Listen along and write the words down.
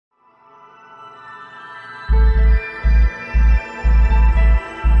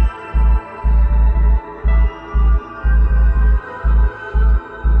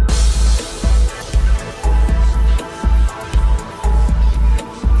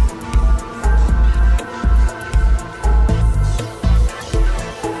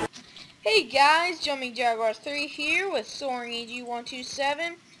guys, Jumping Jaguars 3 here with Soaring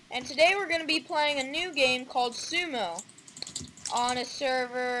EG127, and today we're going to be playing a new game called Sumo on a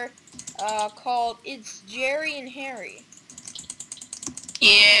server called It's Jerry and Harry.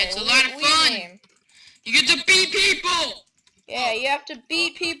 Yeah, it's a lot of fun. Name. You get to beat people! Yeah, you have to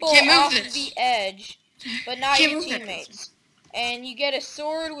beat people off of the edge, but not your teammates. And you get a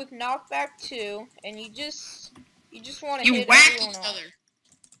sword with knockback 2, and you just want to hit everyone off.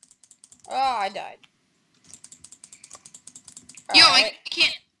 Oh, I died. Yo, I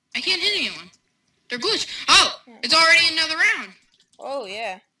can't hit anyone. They're glitched. Oh, it's already another round. Oh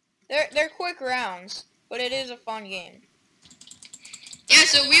yeah, they're quick rounds, but it is a fun game. Yeah,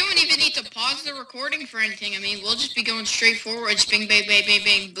 so we don't even need to pause the recording for anything. I mean, we'll just be going straight forward. Just bing, bang, bang, bang,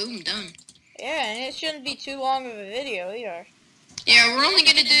 bang, boom, done. Yeah, and it shouldn't be too long of a video either. Yeah, we're only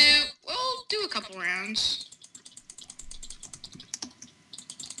gonna do a couple rounds.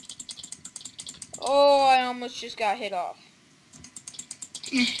 Oh, I almost just got hit off.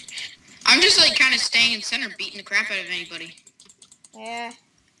 I'm just like kind of staying in center, beating the crap out of anybody. Yeah.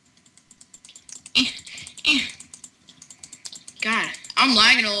 God, I'm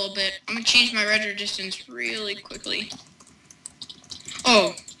lagging a little bit. I'm gonna change my render distance really quickly.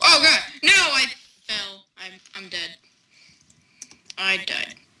 Oh God, no, I fell. I'm dead. I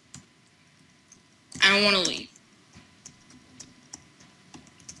died. I don't want to leave.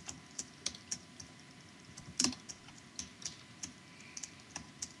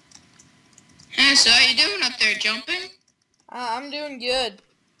 So how you doing up there, jumping? I'm doing good.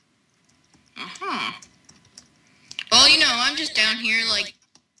 Well, you know, I'm just down here, like,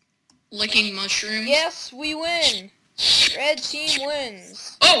 licking mushrooms. Yes, we win. Red team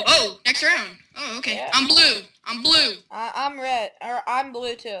wins. Oh, next round. Oh, okay. Yeah. I'm blue. I'm red. Or I'm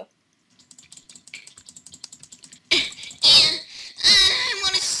blue too. I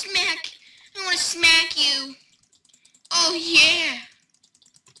want to smack you. Oh, yeah.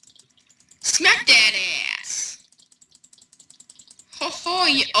 Smack that ass. Oh,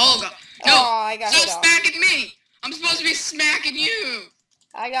 yeah. Oh, God. No, I got hit off. Smacking me. I'm supposed to be smacking you.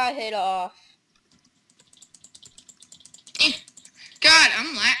 I got hit off. God,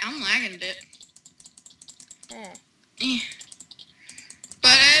 I'm lagging a bit. But,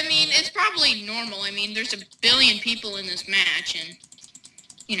 I mean, it's probably normal. I mean, there's a billion people in this match, and,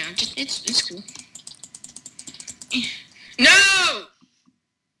 you know, just it's cool. No!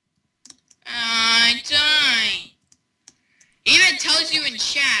 I died. It even tells you in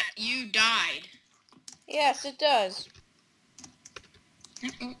chat you died. Yes, it does.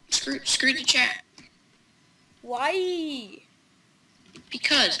 Oh, screw the chat. Why?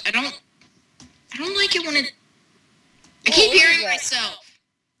 Because I don't like it when it. I keep hearing myself.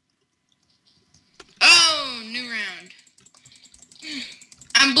 Oh, new round.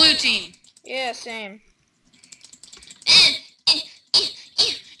 I'm blue team. Yeah, same.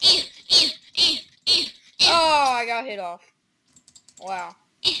 Oh, I got hit off. Wow.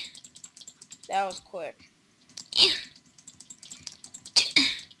 That was quick.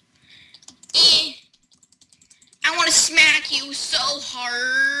 I want to smack you so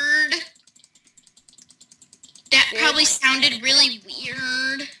hard. That probably sounded really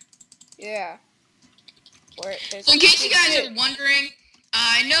weird. Yeah. So in case you guys are wondering,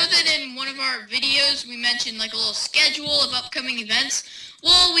 I know that in one of our videos we mentioned like a little schedule of upcoming events.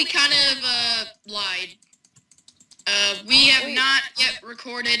 Well, we kind of lied. We have not yet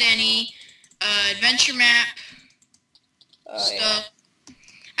recorded any adventure map stuff. Yeah.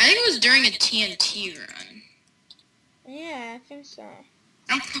 I think it was during a TNT run. Yeah, I think so.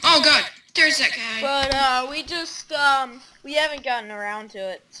 Oh God, there's that guy. But we just we haven't gotten around to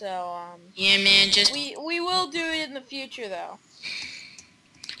it, so yeah, man, just we will do it in the future though.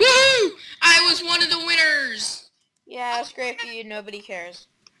 Woohoo! I was one of the winners. Yeah, that's great for you. Nobody cares.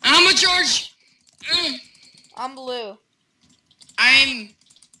 I'm a charge. I'm blue. I'm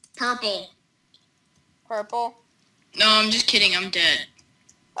purple. Purple? No, I'm just kidding. I'm dead.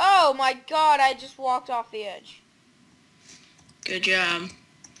 Oh my God! I just walked off the edge. Good job.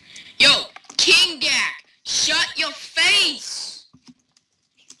 Yo, King Dak, shut your face.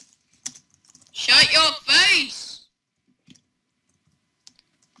 Shut your face.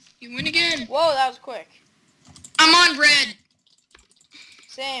 You win again. Whoa, that was quick. I'm on red.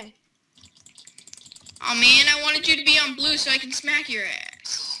 Same. Oh man, I wanted you to be on blue so I can smack your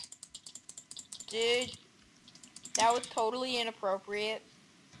ass. Dude, that was totally inappropriate.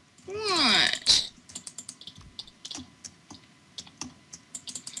 What?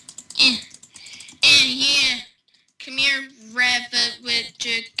 Yeah, come here, rabbit with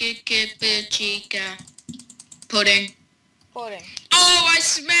chica. Pudding. Pudding. Oh, I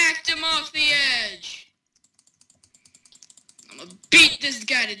smacked him off the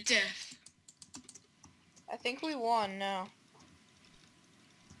on, no.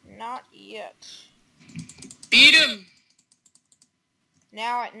 Not yet. Beat him!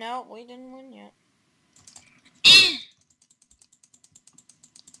 Now, no, we didn't win yet.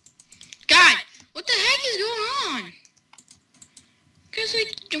 God, what the heck is going on? Cause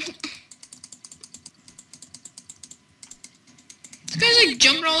this guy's like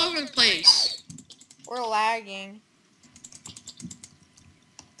jumping all over the place. We're lagging.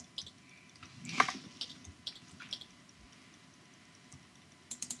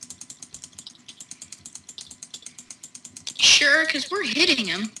 Sure, cause we're hitting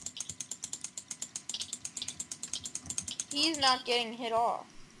him. He's not getting hit off.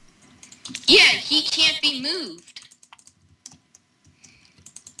 Yeah, he can't be moved.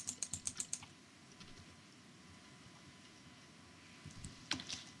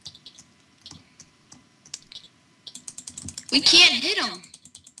 We can't hit him.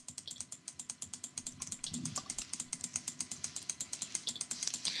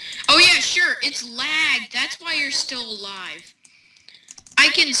 Oh yeah, sure, it's lagged. That's why you're still alive. I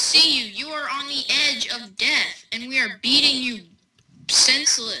can see you. You are on the edge of death, and we are beating you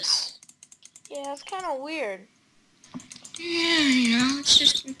senseless. Yeah, that's kind of weird. Yeah, you know,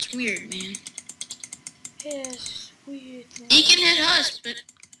 it's weird, man. Yeah, it's just weird, man. He can hit us, but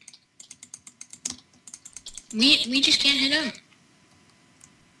we just can't hit him.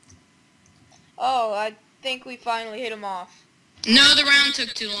 Oh, I think we finally hit him off. No, the round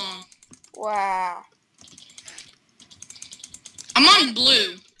took too long. Wow. I'm on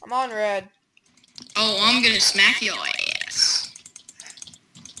blue. I'm on red. Oh, I'm gonna smack your ass.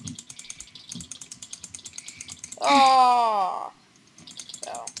 Oh.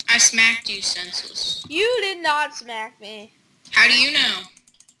 So. I smacked you senseless. You did not smack me. How do you know?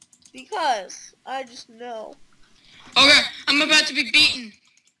 Because I just know. Okay, I'm about to be beaten.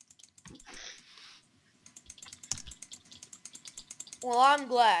 Well, I'm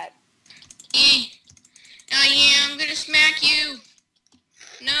glad. Oh yeah, I'm gonna smack you.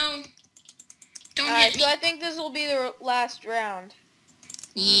 No. Don't hit me. So I think this will be the last round.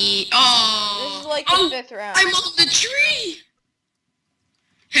 Yeah. Oh. This is like the 5th round. I'm on the tree.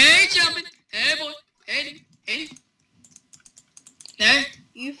 Hey, jumping. Hey, boy. Hey. There.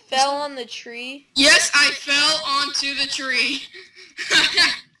 You fell on the tree? Yes, I fell onto the tree.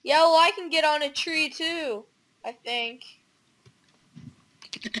 Yeah, well, I can get on a tree too, I think.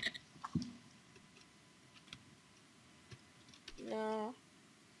 No.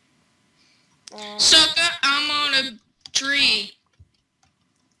 Sucker, I'm on a tree.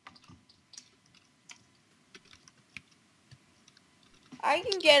 I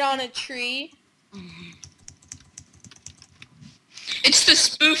can get on a tree. It's the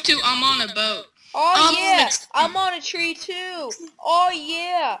spoof to I'm on a boat. Oh yeah, I'm on a tree too. Oh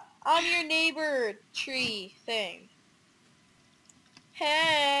yeah, I'm your neighbor tree thing.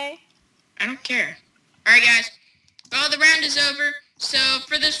 Hey. I don't care. Alright guys, well the round is over. So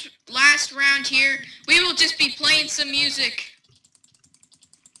for this last round here, we will just be playing some music.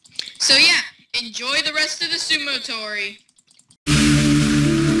 So yeah, enjoy the rest of the Sumo Tori.